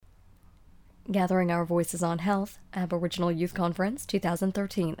Gathering Our Voices on Health, Aboriginal Youth Conference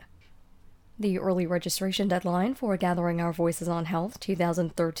 2013. The early registration deadline for Gathering Our Voices on Health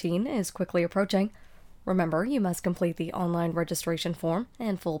 2013 is quickly approaching. Remember, you must complete the online registration form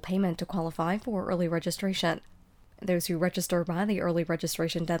and full payment to qualify for early registration. Those who register by the early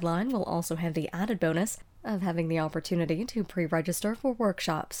registration deadline will also have the added bonus of having the opportunity to pre-register for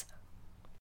workshops.